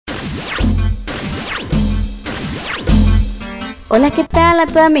Hola, ¿qué tal a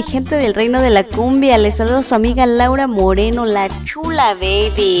toda mi gente del Reino de la Cumbia? Les saludo a su amiga Laura Moreno, la chula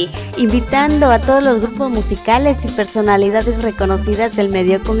baby, invitando a todos los grupos musicales y personalidades reconocidas del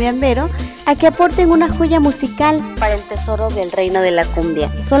medio cumbiambero a que aporten una joya musical para el tesoro del Reino de la Cumbia.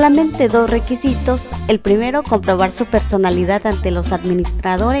 Solamente 2 requisitos: el primero, comprobar su personalidad ante los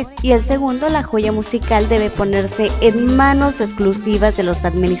administradores, y el segundo, la joya musical debe ponerse en manos exclusivas de los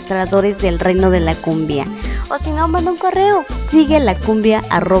administradores del Reino de la Cumbia. O si no, manda un correo,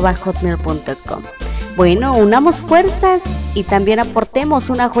 siguelacUMBIA@hotmail.com. Bueno, unamos fuerzas y también aportemos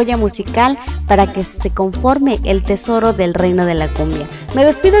una joya musical para que se conforme el tesoro del Reino de la Cumbia. Me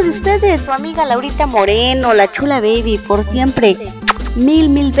despido de ustedes, su amiga Laurita Moreno, la chula baby, por siempre.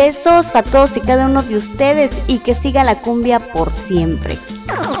 Mil besos a todos y cada uno de ustedes, y que siga la cumbia por siempre.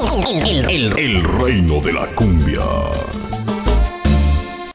 El Reino de la Cumbia.